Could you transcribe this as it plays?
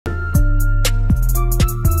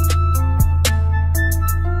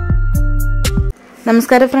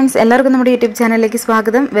നമസ്കാരം ഫ്രണ്ട്സ്, എല്ലാവർക്കും നമ്മുടെ യൂട്യൂബ് ചാനലിലേക്ക്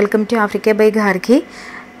സ്വാഗതം. Welcome to Africa by ഗാർക്കി.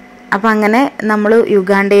 അപ്പോൾ അങ്ങനെ നമ്മൾ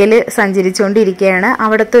യുഗാണ്ടയിൽ സഞ്ചരിച്ചുകൊണ്ടിരിക്കുകയാണ്.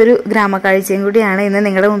 അവിടുത്തെ ഒരു ഗ്രാമക്കാഴ്ചയും കൂടിയാണ് ഇന്ന്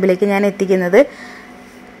നിങ്ങളുടെ മുമ്പിലേക്ക് ഞാൻ എത്തിക്കുന്നത്.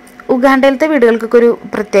 ഉഗാണ്ടയിലത്തെ വീടുകൾക്കൊക്കെ ഒരു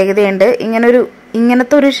പ്രത്യേകതയുണ്ട്.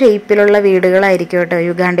 ഇങ്ങനത്തെ ഒരു ഷേപ്പിലുള്ള വീടുകളായിരിക്കും കേട്ടോ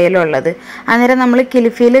യുഗാണ്ടയിലുള്ളത്. അന്നേരം നമ്മൾ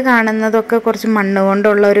കിലിഫിയിൽ കാണുന്നതൊക്കെ കുറച്ച് മണ്ണ്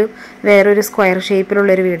കൊണ്ടുള്ള വേറൊരു സ്ക്വയർ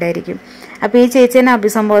ഷേപ്പിലുള്ളൊരു വീടായിരിക്കും. അപ്പോൾ ഈ ചേച്ചി എന്നെ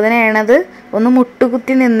അഭിസംബോധന ചെയ്യണത് ഒന്ന്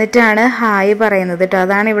മുട്ടുകുത്തി നിന്നിട്ടാണ് ഹായ് പറയുന്നത് കേട്ടോ.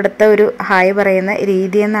 അതാണ് ഇവിടുത്തെ ഒരു ഹായ് പറയുന്ന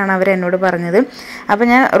രീതി എന്നാണ് അവരെന്നോട് പറഞ്ഞത്. അപ്പോൾ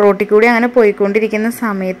ഞാൻ റോട്ടിൽ കൂടി അങ്ങനെ പോയിക്കൊണ്ടിരിക്കുന്ന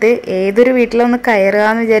സമയത്ത് ഏതൊരു വീട്ടിലൊന്ന് കയറുക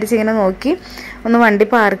എന്ന് വിചാരിച്ച് ഇങ്ങനെ നോക്കി ഒന്ന് വണ്ടി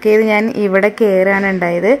പാർക്ക് ചെയ്ത് ഞാൻ ഇവിടെ കയറാണ്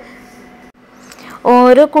ഉണ്ടായത്.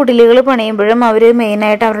 ഓരോ കുടിലുകൾ പണിയുമ്പോഴും അവർ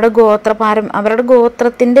മെയിനായിട്ട് അവരുടെ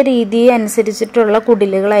ഗോത്രത്തിൻ്റെ രീതി അനുസരിച്ചിട്ടുള്ള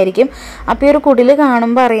കുടിലുകളായിരിക്കും. അപ്പോൾ ഈ ഒരു കുടില്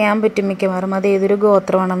കാണുമ്പോൾ അറിയാൻ പറ്റും മിക്കവാറും അത് ഏതൊരു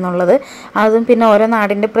ഗോത്രമാണെന്നുള്ളത്. അതും പിന്നെ ഓരോ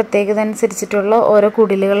നാടിൻ്റെ പ്രത്യേകത അനുസരിച്ചിട്ടുള്ള ഓരോ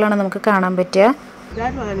കുടിലുകളാണ് നമുക്ക് കാണാൻ പറ്റുക.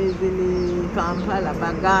 That one is in Kampala,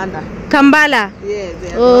 Baganda. Kampala? Yes.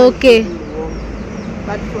 Okay.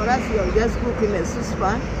 But for us, we are just cooking a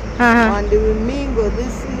suspan. And we mingle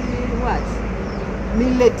this,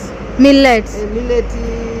 millets. Millets. A millet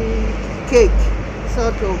cake,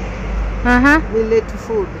 sort of. Millet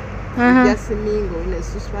food. Just mingle in a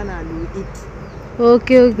suspan and we eat.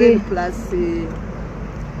 Okay. Then plus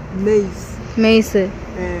maize. Maize.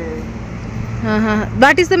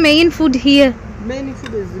 What is the main food here? Main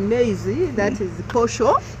food is maize, that is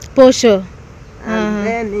posho. And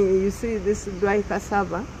then you see this dry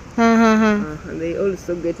cassava. And they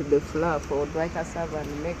also get the flour for dry cassava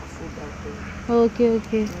and make food out of it. Okay.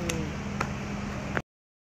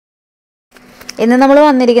 ഇന്ന് നമ്മൾ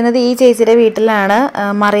വന്നിരിക്കുന്നത് ഈ ചേച്ചിയുടെ വീട്ടിലാണ്.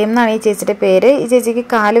 മറിയം എന്നാണ് ഈ ചേച്ചിയുടെ പേര്. ഈ ചേച്ചിക്ക്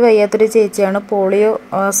കാല് വയ്യാത്തൊരു ചേച്ചിയാണ്. പോളിയോ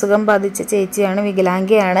അസുഖം ബാധിച്ച ചേച്ചിയാണ്,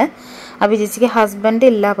 വികലാംഗയാണ്. അപ്പോൾ ഈ ചേച്ചിക്ക് ഹസ്ബൻഡ്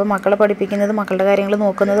ഇല്ല. അപ്പോൾ മക്കളെ പഠിപ്പിക്കുന്നത്, മക്കളുടെ കാര്യങ്ങൾ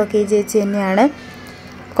നോക്കുന്നതൊക്കെ ഈ ചേച്ചി തന്നെയാണ്.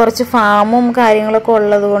 കുറച്ച് ഫാമും കാര്യങ്ങളൊക്കെ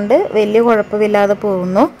ഉള്ളത് കൊണ്ട് വലിയ കുഴപ്പമില്ലാതെ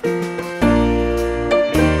പോകുന്നു.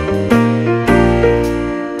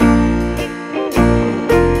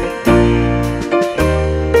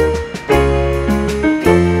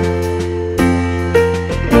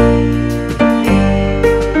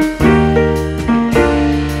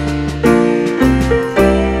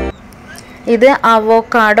 ഇത്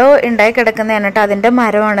അവോക്കാഡോ ഉണ്ടായി കിടക്കുന്നതാണ് കേട്ടോ. അതിൻ്റെ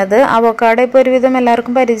മരമാണത്. അവോക്കാഡോ ഇപ്പോൾ ഒരുവിധം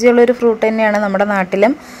എല്ലാവർക്കും പരിചയമുള്ളൊരു ഫ്രൂട്ട് തന്നെയാണ് നമ്മുടെ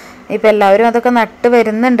നാട്ടിലും. ഇപ്പം എല്ലാവരും അതൊക്കെ നട്ട്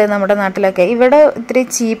വരുന്നുണ്ട് നമ്മുടെ നാട്ടിലൊക്കെ. ഇവിടെ ഇത്തിരി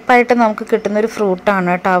ചീപ്പായിട്ട് നമുക്ക് കിട്ടുന്നൊരു ഫ്രൂട്ടാണ്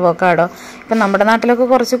കേട്ടോ അവോക്കാഡോ. ഇപ്പം നമ്മുടെ നാട്ടിലൊക്കെ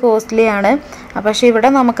കുറച്ച് കോസ്റ്റ്ലിയാണ്. പക്ഷേ ഇവിടെ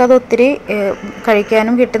നമുക്കത് ഒത്തിരി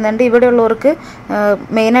കഴിക്കാനും കിട്ടുന്നുണ്ട്. ഇവിടെ ഉള്ളവർക്ക്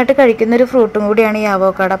മെയിനായിട്ട് കഴിക്കുന്നൊരു ഫ്രൂട്ടും കൂടിയാണ് ഈ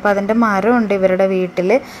അവോക്കാഡോ. അപ്പോൾ അതിൻ്റെ മരമുണ്ട് ഇവരുടെ വീട്ടിൽ.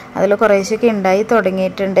 അതിൽ കുറേശ്ശൊക്കെ ഉണ്ടായി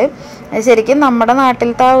തുടങ്ങിയിട്ടുണ്ട്. ശരിക്കും നമ്മുടെ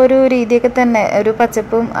നാട്ടിലത്തെ ആ ഒരു രീതിയൊക്കെ തന്നെ, ഒരു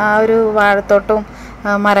പച്ചപ്പും ആ ഒരു വാഴത്തോട്ടവും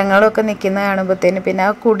മരങ്ങളൊക്കെ നിൽക്കുന്ന കാണുമ്പോഴത്തേന് പിന്നെ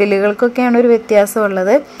ആ കുടിലുകൾക്കൊക്കെയാണ് ഒരു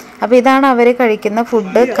വ്യത്യാസമുള്ളത്. അപ്പോൾ ഇതാണ് അവർ കഴിക്കുന്ന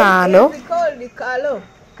ഫുഡ്, കാലോ.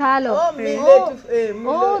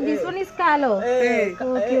 This one is kalo.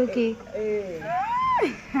 Okay.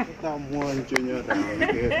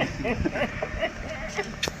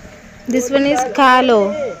 This one is kalo.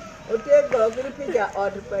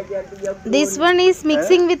 This one is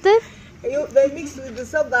mixing with they mix with the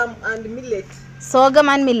sorghum and millet. Sorghum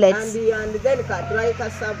and millets. And then dry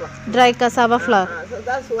cassava. Dry cassava flour. So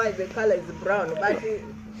that's why the color is brown. But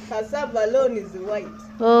cassava alone is white.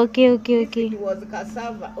 Okay. If it was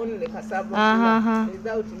cassava, only cassava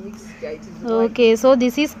without mixture, it is white. Okay, so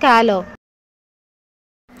this is kalo.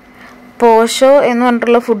 പോഷോ എന്ന്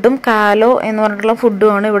പറഞ്ഞിട്ടുള്ള ഫുഡും കാലോ എന്ന് പറഞ്ഞിട്ടുള്ള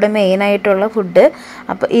ഫുഡുമാണ് ഇവിടെ മെയിനായിട്ടുള്ള food.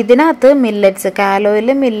 അപ്പോൾ ഇതിനകത്ത് മില്ലറ്റ്സ്, കാലോയിൽ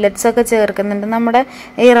മില്ലറ്റ്സ് ഒക്കെ ചേർക്കുന്നുണ്ട്. നമ്മുടെ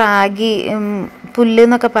ഈ റാഗി, പുല്ല്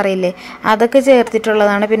എന്നൊക്കെ പറയില്ലേ, അതൊക്കെ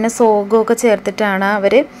ചേർത്തിട്ടുള്ളതാണ്. പിന്നെ സോഗമൊക്കെ ചേർത്തിട്ടാണ്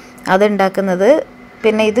അവർ അതുണ്ടാക്കുന്നത്.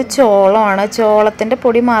 പിന്നെ ഇത് ചോളമാണ്. ചോളത്തിൻ്റെ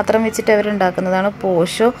പൊടി മാത്രം വെച്ചിട്ട് അവരുണ്ടാക്കുന്നതാണ്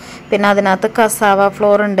പോഷോ. പിന്നെ അതിനകത്ത് കസാവ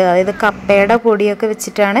ഫ്ലോർ ഉണ്ട്, അതായത് കപ്പയുടെ പൊടിയൊക്കെ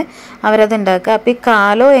വെച്ചിട്ടാണ് അവരത് ഉണ്ടാക്കുക. അപ്പോൾ ഈ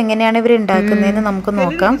കാലോ എങ്ങനെയാണ് ഇവർ ഉണ്ടാക്കുന്നതെന്ന് നമുക്ക്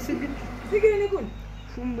നോക്കാം.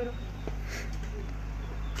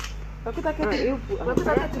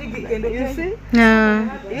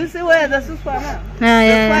 You see where the suspan is?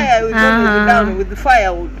 The fire will go down with the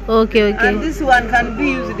firewood. Okay. And this one can be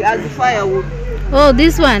used as firewood. Oh,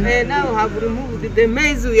 this one. Now we have removed the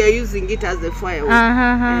maize. We are using it as the firewood.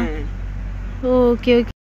 Okay.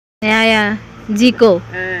 Yeah. Jiko.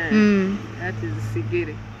 That is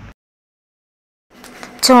sigiri.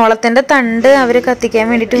 ചോളത്തിൻ്റെ തണ്ട് അവർ കത്തിക്കാൻ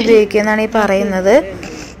വേണ്ടിയിട്ട് ഉപയോഗിക്കുമെന്നാണ് ഈ പറയുന്നത്.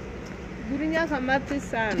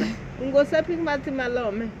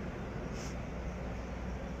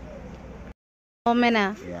 Omena.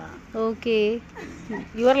 Yeah. Okay.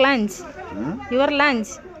 Your lunch.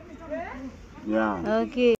 Yeah.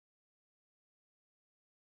 Okay.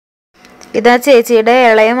 ഇതാ ചേച്ചിയുടെ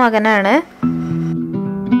ഇളയ മകനാണ്.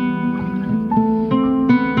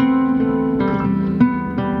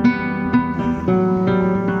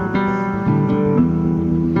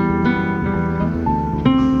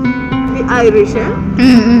 Irish,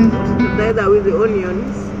 together with the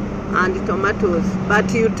onions and the tomatoes, but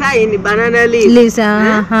you tie in banana leaves.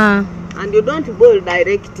 And you don't boil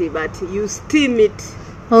directly, but you steam it.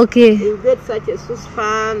 Okay. You get such a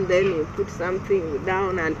saucepan, then you put something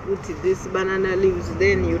down and put this banana leaves,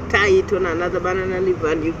 then you tie it on another banana leaf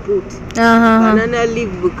and you put. Banana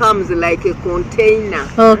leaf becomes like a container.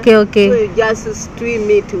 Okay, okay. So you just steam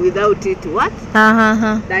it without it what?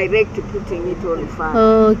 Direct putting it on fire.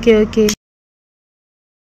 Okay, okay.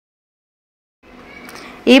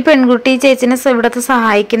 ഈ പെൺകുട്ടി ചേച്ചിനെ ഇവിടുത്തെ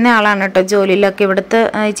സഹായിക്കുന്ന ആളാണ് കേട്ടോ. ജോലിയിലൊക്കെ ഇവിടുത്തെ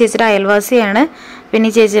ചേച്ചിയുടെ അയൽവാസിയാണ്. പിന്നെ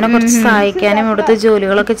ഈ ചേച്ചിനെ കുറച്ച് സഹായിക്കാനും ഇവിടുത്തെ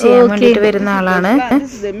ജോലികളൊക്കെ ചെയ്യാൻ വേണ്ടിട്ട് വരുന്ന ആളാണ്.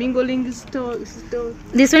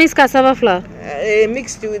 This one is cassava flour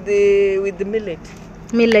mixed with the millet.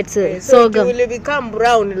 Millets. So it will become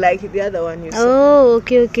brown like the other one you see. Oh,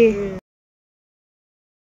 okay, okay.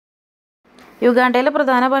 യുഗാണ്ടയിലെ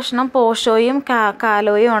പ്രധാന ഭക്ഷണം പോഷോയും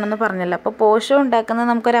കാലോയും ആണെന്ന് പറഞ്ഞല്ലോ. അപ്പോൾ പോഷോ ഉണ്ടാക്കുന്നത്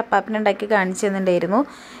നമുക്കൊരു അപ്പാപ്പിന് ഉണ്ടാക്കി കാണിച്ചു തന്നിട്ടുണ്ടായിരുന്നു.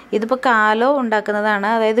 ഇതിപ്പോൾ കാലോ ഉണ്ടാക്കുന്നതാണ്.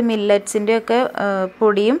 അതായത് മില്ലറ്റ്സിൻ്റെ ഒക്കെ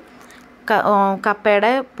പൊടിയും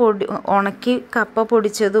കപ്പയുടെ പൊടി ഉണക്കി കപ്പ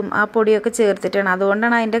പൊടിച്ചതും ആ പൊടിയൊക്കെ ചേർത്തിട്ടാണ്.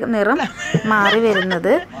 അതുകൊണ്ടാണ് അതിൻ്റെ നിറം മാറി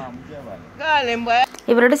വരുന്നത്.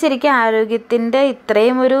 ഇവരുടെ ശരിക്കും ആരോഗ്യത്തിൻ്റെ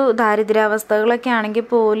ഇത്രയും ഒരു ദാരിദ്ര്യാവസ്ഥകളൊക്കെ ആണെങ്കിൽ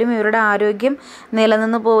പോലും ഇവരുടെ ആരോഗ്യം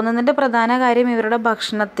നിലനിന്ന് പോകുന്നതിൻ്റെ പ്രധാന കാര്യം ഇവരുടെ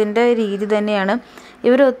ഭക്ഷണത്തിൻ്റെ രീതി തന്നെയാണ്.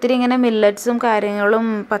 ഇവർ ഒത്തിരി ഇങ്ങനെ മില്ലറ്റ്സും കാര്യങ്ങളും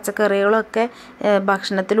പച്ചക്കറികളും ഒക്കെ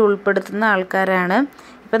ഭക്ഷണത്തിൽ ഉൾപ്പെടുത്തുന്ന ആൾക്കാരാണ്.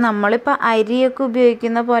 ഇപ്പം നമ്മളിപ്പോൾ അരിയൊക്കെ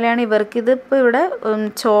ഉപയോഗിക്കുന്ന പോലെയാണ് ഇവർക്കിത്. ഇപ്പോൾ ഇവിടെ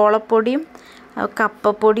ചോളപ്പൊടിയും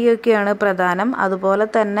കപ്പപ്പൊടിയൊക്കെയാണ് പ്രധാനം. അതുപോലെ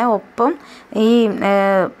തന്നെ ഒപ്പം ഈ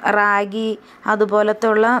റാഗി അതുപോലത്തെ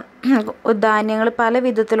ഉള്ള ധാന്യങ്ങൾ, പല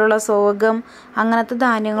വിധത്തിലുള്ള സോഗം അങ്ങനത്തെ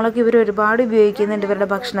ധാന്യങ്ങളൊക്കെ ഇവർ ഒരുപാട് ഉപയോഗിക്കുന്നുണ്ട് ഇവരുടെ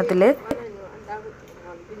ഭക്ഷണത്തിൽ.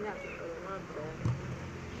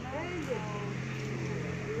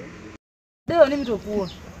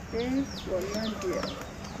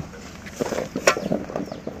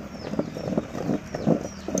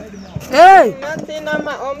 Hey!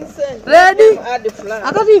 Ready? Add the flour.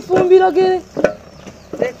 I got the phone bill again.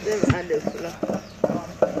 Let them add the flour.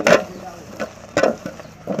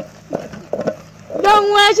 Don't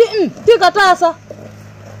wash it. Take a task.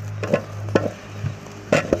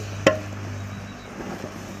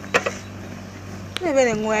 Never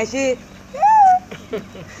wash it.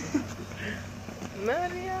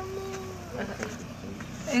 Mariam.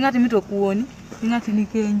 Ingati mito kuoni. Ingati ni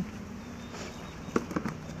Kenya.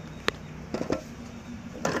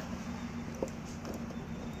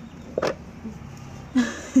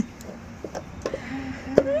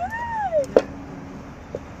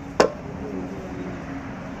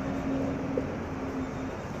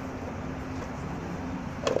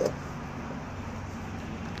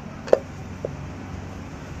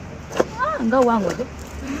 Enggak uang aja.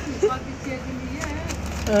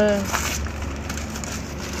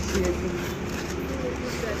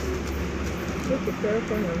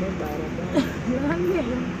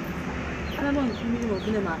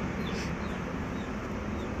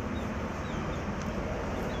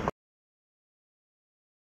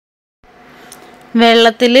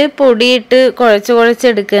 വെള്ളത്തിൽ പൊടിയിട്ട്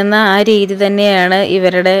കുഴച്ചെടുക്കുന്ന ആ രീതി തന്നെയാണ്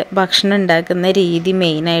ഇവരുടെ ഭക്ഷണം ഉണ്ടാക്കുന്ന രീതി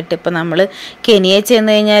മെയിനായിട്ട്. ഇപ്പോൾ നമ്മൾ കെനിയ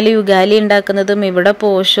ചെന്ന് കഴിഞ്ഞാൽ യുഗാലി ഉണ്ടാക്കുന്നതും ഇവിടെ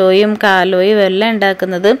പോഷോയും കാലോയും എല്ലാം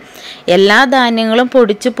ഉണ്ടാക്കുന്നത് എല്ലാ ധാന്യങ്ങളും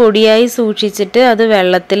പൊടിയായി സൂക്ഷിച്ചിട്ട് അത്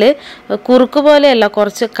വെള്ളത്തിൽ കുറുക്ക് പോലെയല്ല,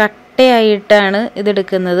 കുറച്ച് കട്ടയായിട്ടാണ്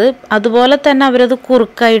ഇതെടുക്കുന്നത്. അതുപോലെ തന്നെ അവരത്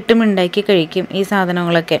കുറുക്കായിട്ടും ഉണ്ടാക്കി കഴിക്കും ഈ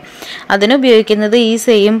സാധനങ്ങളൊക്കെ. അതിനുപയോഗിക്കുന്നത് ഈ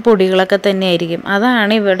സെയിം പൊടികളൊക്കെ തന്നെയായിരിക്കും.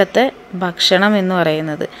 അതാണ് ഇവിടുത്തെ ഭക്ഷണം എന്ന്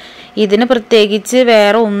പറയുന്നത്. ഇതിന് പ്രത്യേകിച്ച്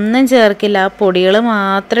വേറെ ഒന്നും ചേർക്കില്ല, ആ പൊടികൾ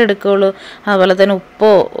മാത്രമേ എടുക്കുകയുള്ളൂ. അതുപോലെ തന്നെ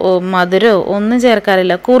ഉപ്പോ മധുരമോ ഒന്നും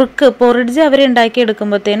ചേർക്കാറില്ല. പൊറിഡ്ജ് അവരുണ്ടാക്കി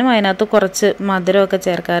എടുക്കുമ്പോഴത്തേനും അതിനകത്ത് കുറച്ച് മധുരമൊക്കെ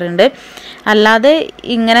ചേർക്കാറുണ്ട്. അല്ലാതെ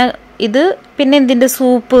ഇങ്ങനെ ഇത് പിന്നെ എന്തിൻ്റെ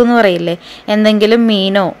സൂപ്പ് എന്ന് പറയില്ലേ, എന്തെങ്കിലും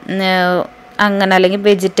മീനോ അങ്ങനെ അല്ലെങ്കിൽ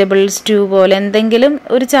വെജിറ്റബിൾ സ്റ്റൂ പോലെ എന്തെങ്കിലും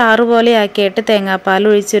ഒരു ചാറ് പോലെ ആക്കിയിട്ട് തേങ്ങാപ്പാൽ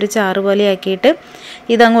ഒഴിച്ചൊരു ചാറ് പോലെ ആക്കിയിട്ട്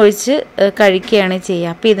ഇതങ്ങ് ഒഴിച്ച് കഴിക്കുകയാണ്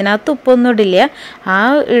ചെയ്യുക. അപ്പോൾ ഇതിനകത്ത് ഉപ്പൊന്നും ഇടില്ല. ആ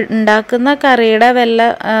ഉണ്ടാക്കുന്ന കറിയുടെ വല്ല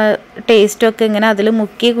ടേസ്റ്റൊക്കെ ഇങ്ങനെ അതിൽ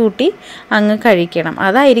മുക്കി കൂട്ടി അങ്ങ് കഴിക്കണം.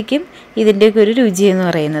 അതായിരിക്കും ഇതിൻ്റെയൊക്കെ ഒരു രുചി എന്ന്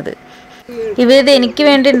പറയുന്നത്. ഇത് എനിക്ക്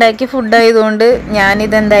വേണ്ടി ഉണ്ടാക്കിയ ഫുഡായതുകൊണ്ട്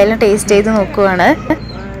ഞാനിതെന്തായാലും ടേസ്റ്റ് ചെയ്ത് നോക്കുവാണ്.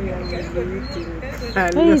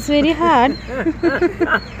 Oh, it's very hard.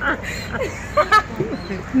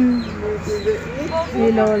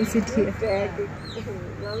 We'll all sit here.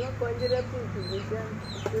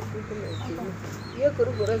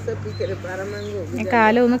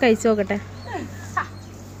 കാലം ഒന്ന് കഴിച്ചു നോക്കട്ടെ.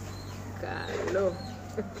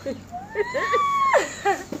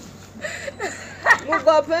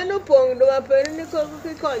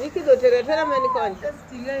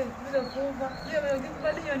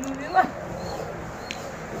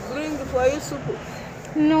 Bring for you soup.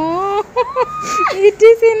 No, it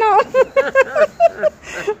is enough.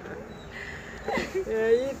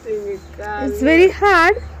 You're eating it, It's very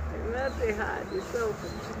hard. Not hard, it's so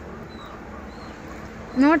good.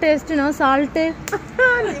 No taste, no salt.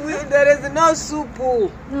 There is no soup.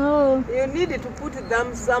 Oh. You need to put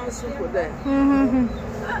some soup there.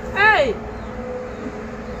 Hey!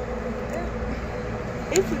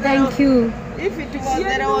 Thank you. If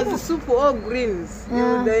there was soup or greens, you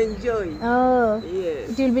would enjoy. Oh. Yes.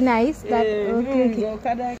 It will be nice. That okay.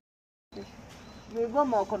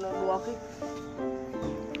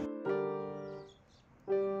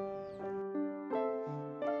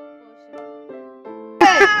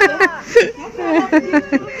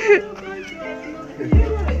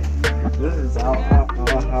 This is our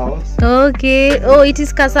house. Okay. Oh, it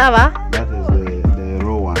is cassava. That is the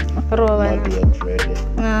raw one. Raw one. Not yet ready.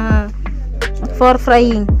 For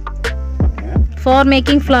frying. Yeah? For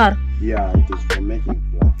making flour. Yeah, it is for making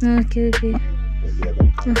flour. Okay, okay. The other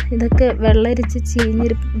part. ഇതൊക്കെ വെള്ളരിച്ച്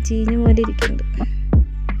ചീഞ്ഞ പോലെ ഇരിക്കുന്നുണ്ട്.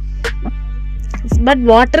 But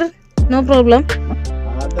water, no problem.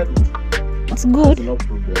 That It's good. is no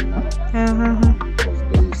problem now. Because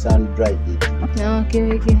the sun dried it. Okay,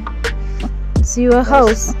 okay. It's your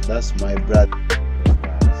house. That's my brother.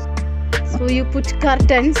 So you put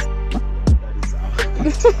curtains. That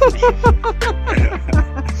is our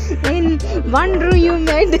In one room you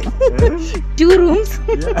made 2 rooms.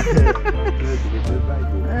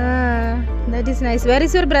 That is nice. Where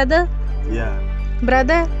is your brother? Yeah.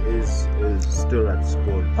 Brother? Is still at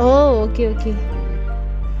school. Oh, okay, okay.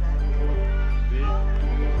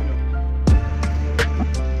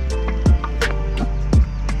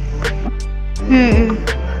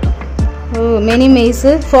 Oh, many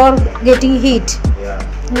maize for getting heat. Yeah.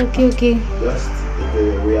 Okay, okay. Just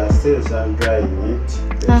we are still sun drying it.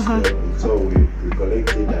 So we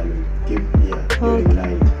collect it and keep here during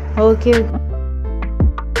night. Okay.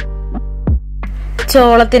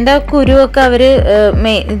 ചോളത്തിന്റെ കുരുവൊക്കെ അവര്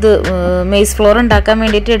ഇത് maze floor ഉണ്ടാക്കാൻ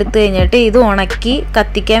വേണ്ടിയിട്ട് എടുത്തു കഴിഞ്ഞിട്ട് ഇത് ഉണക്കി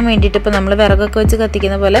കത്തിക്കാൻ വേണ്ടിയിട്ട് ഇപ്പൊ നമ്മൾ വിറകൊക്കെ വെച്ച്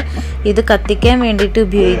കത്തിക്കുന്ന പോലെ ഇത് കത്തിക്കാൻ വേണ്ടിയിട്ട്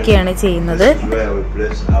ഉപയോഗിക്കുകയാണ് ചെയ്യുന്നത്.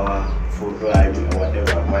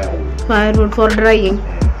 Firewood for drying.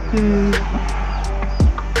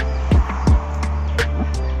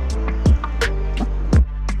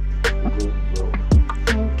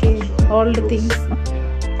 Okay, all the things.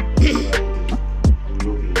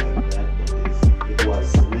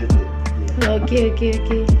 Okay.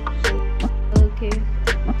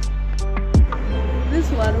 This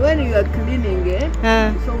one, when you are cleaning it,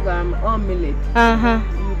 sorghum or millet,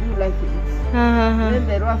 you do like it. Then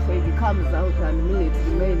the rough it comes out and millet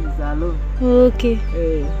remains alone. Okay.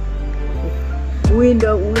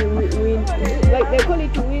 Window, like they call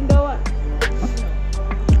it window.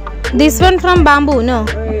 This one from bamboo, no?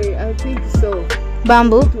 I think so.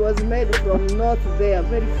 Bamboo? It was made from north there,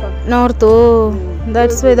 very far. North, oh.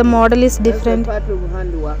 That's why the model is different. That's a part of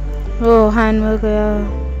handwork. Oh, handwork, yeah.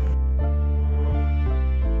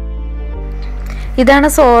 ഇതാണ്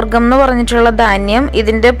sorghum എന്ന് പറഞ്ഞിട്ടുള്ള ധാന്യം.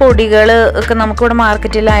 ഇതിന്റെ പൊടികൾ ഒക്കെ നമുക്കിവിടെ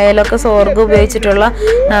മാർക്കറ്റിലായാലൊക്കെ sorghum ഉപയോഗിച്ചിട്ടുള്ള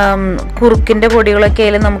കുറുക്കിന്റെ പൊടികളൊക്കെ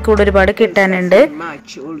ആയാലും നമുക്കിവിടെ ഒരുപാട് കിട്ടാനുണ്ട്.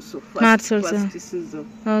 March also.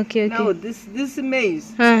 Okay. Now this maize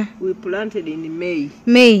we planted in May.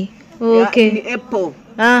 Okay. In April.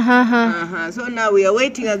 So now we are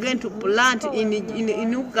waiting again to plant in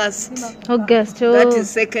August. Oh. That is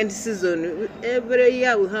second season. Every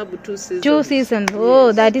year we have 2 seasons. 2 seasons. Oh,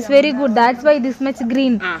 that is very good. That's why this much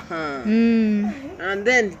green. And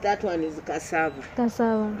then that one is cassava.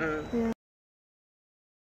 Yeah.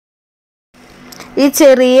 ഈ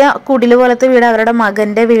ചെറിയ കുടില് പോലത്തെ വീട് അവരുടെ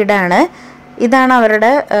മകന്റെ വീടാണ്. ഇതാണ് അവരുടെ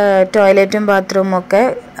ടോയ്ലറ്റും ബാത്റൂമും ഒക്കെ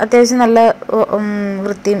അത്യാവശ്യം നല്ല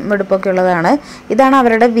വൃത്തിയും വെടുപ്പൊക്കെ ഉള്ളതാണ്. ഇതാണ്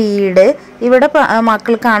അവരുടെ വീട്. ഇവിടെ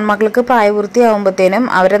ആൺമക്കൾക്ക് പ്രായപൂർത്തിയാവുമ്പോഴത്തേനും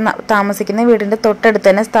അവരെ താമസിക്കുന്ന വീടിന്റെ തൊട്ടടുത്ത്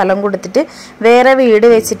തന്നെ സ്ഥലം കൊടുത്തിട്ട് വേറെ വീട്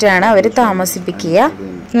വെച്ചിട്ടാണ് അവർ താമസിപ്പിക്കുക.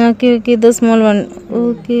 Okay, the small one.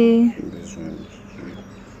 Okay.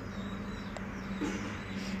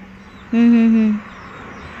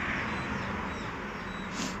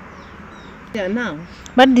 Yeah, now.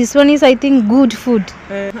 But this one is, I think, good food.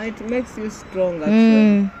 It makes you strong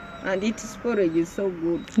actually. And its porridge is so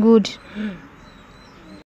good.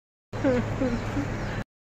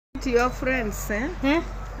 To your friends,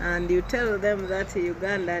 And you tell them that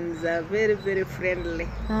Ugandans are very, very friendly,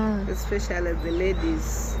 especially the ladies.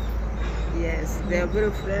 Yes, they are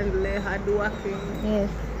very friendly, hardworking. Yes.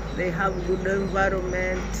 They have good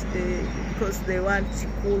environment because they want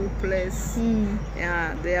cool place.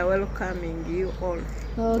 Yeah, they are welcoming you all.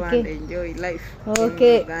 Okay. And enjoy life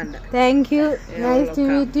Okay. in Uganda. Thank you. You're Nice to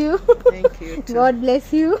welcome. meet you. Thank you too. God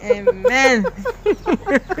bless you. Amen.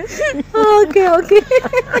 Okay, okay.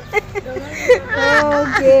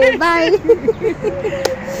 Okay, bye.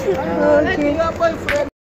 Okay. Your boyfriend.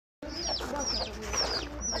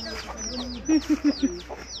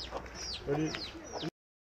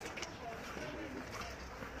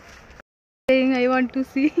 Saying I want to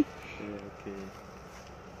see.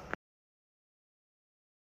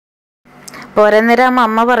 പോരെ നേരം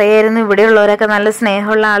അമ്മ പറയായിരുന്നു ഇവിടെയുള്ളവരൊക്കെ നല്ല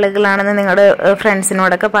സ്നേഹമുള്ള ആളുകളാണെന്ന് നിങ്ങളുടെ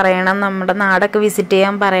ഫ്രണ്ട്സിനോടൊക്കെ പറയണം, നമ്മുടെ നാടൊക്കെ visit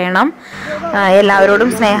ചെയ്യാൻ പറയണം,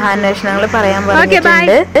 എല്ലാവരോടും സ്നേഹാന്വേഷണങ്ങൾ പറയാൻ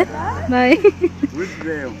പറഞ്ഞിട്ടുണ്ട്. ബൈ.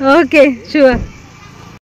 Okay, sure.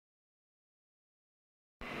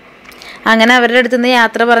 അങ്ങനെ അവരുടെ അടുത്ത് നിന്ന്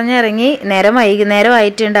യാത്ര പറഞ്ഞിറങ്ങി. വൈകുന്നേരം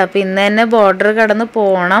ആയിട്ടുണ്ട്. അപ്പോൾ ഇന്ന് തന്നെ ബോർഡർ കടന്ന്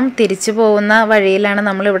പോകണം. തിരിച്ചു പോകുന്ന വഴിയിലാണ്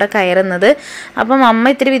നമ്മളിവിടെ കയറുന്നത്. അപ്പം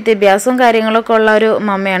അമ്മ ഇത്തിരി വിദ്യാഭ്യാസവും കാര്യങ്ങളൊക്കെ ഉള്ള ഒരു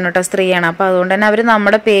മമ്മയാണ് കേട്ടോ, സ്ത്രീയാണ്. അപ്പോൾ അതുകൊണ്ട് തന്നെ അവർ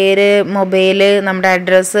നമ്മുടെ പേര്, മൊബൈല്, നമ്മുടെ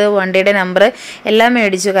അഡ്രസ്സ്, വണ്ടിയുടെ നമ്പർ എല്ലാം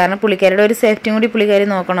മേടിച്ചു. കാരണം പുള്ളിക്കാരുടെ ഒരു സേഫ്റ്റിയും കൂടി പുള്ളിക്കാരി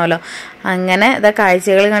നോക്കണമല്ലോ. അങ്ങനെ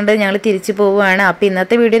കാഴ്ചകൾ കണ്ട് ഞങ്ങൾ തിരിച്ചു പോവുകയാണ്. അപ്പോൾ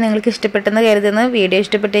ഇന്നത്തെ വീഡിയോ നിങ്ങൾക്ക് ഇഷ്ടപ്പെട്ടെന്ന് കരുതുന്നു. വീഡിയോ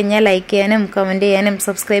ഇഷ്ടപ്പെട്ട് കഴിഞ്ഞാൽ ലൈക്ക് ചെയ്യാനും കമൻറ്റ് ചെയ്യാനും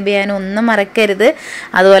സബ്സ്ക്രൈബ് ചെയ്യാനും ഒന്നും മറക്കരുത്.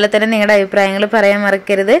 അതുപോലെ തന്നെ നിങ്ങളുടെ അഭിപ്രായങ്ങൾ പറയാൻ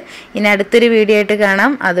മറക്കരുത്. ഇനി അടുത്തൊരു വീഡിയോ ആയിട്ട്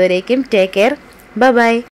കാണാം. അതുവരേക്കും ടേക്ക് കെയർ. Bye bye.